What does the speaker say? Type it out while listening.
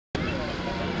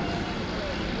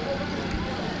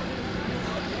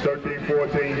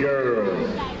13-14 girls.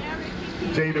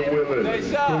 Jada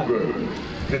Willis, Cougar.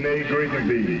 Tenae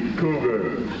Grigsby, Cougar.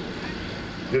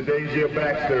 Jadasia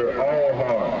Baxter, All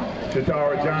Heart.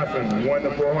 ShaTara Johnson won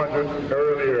the 400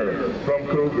 earlier from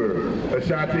Cougar.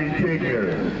 Ashanti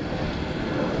Tigner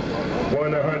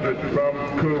won the 100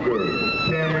 from Cougar.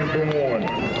 Cameron Bourne,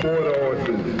 quarter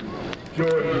horses.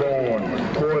 Jordan Bourne,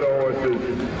 quarter horses.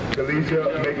 Kalisha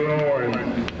McLaurin,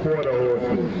 quarter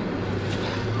horses.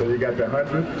 So you got the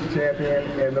 100 champion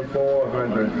and the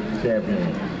 400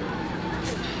 champion.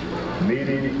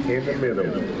 Meeting in the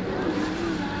middle.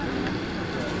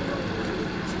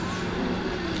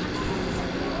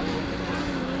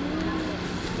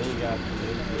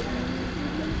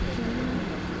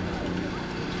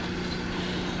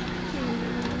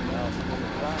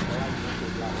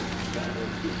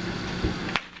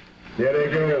 There they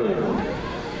go.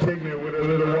 Tigner with a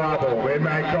little wobble. It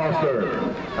might cost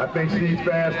her. I think she's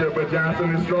faster, but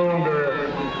Johnson is stronger.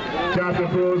 Johnson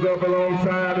pulls up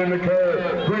alongside in the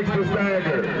curve. Breaks the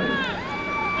stagger.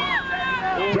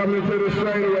 Jumping into the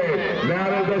straightaway. Now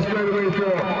there's that straightaway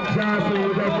for Johnson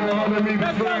with that 400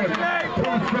 meter sprint.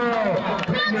 Too strong.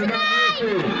 Tigner not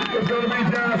empty. It's going to be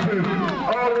Johnson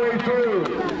all the way through.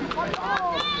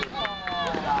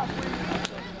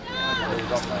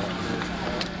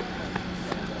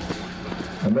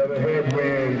 Another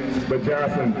headwind, but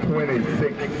Johnson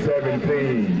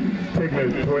 26-17.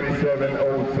 Tigner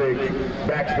 27-06.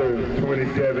 Baxter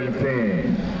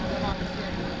 27-10.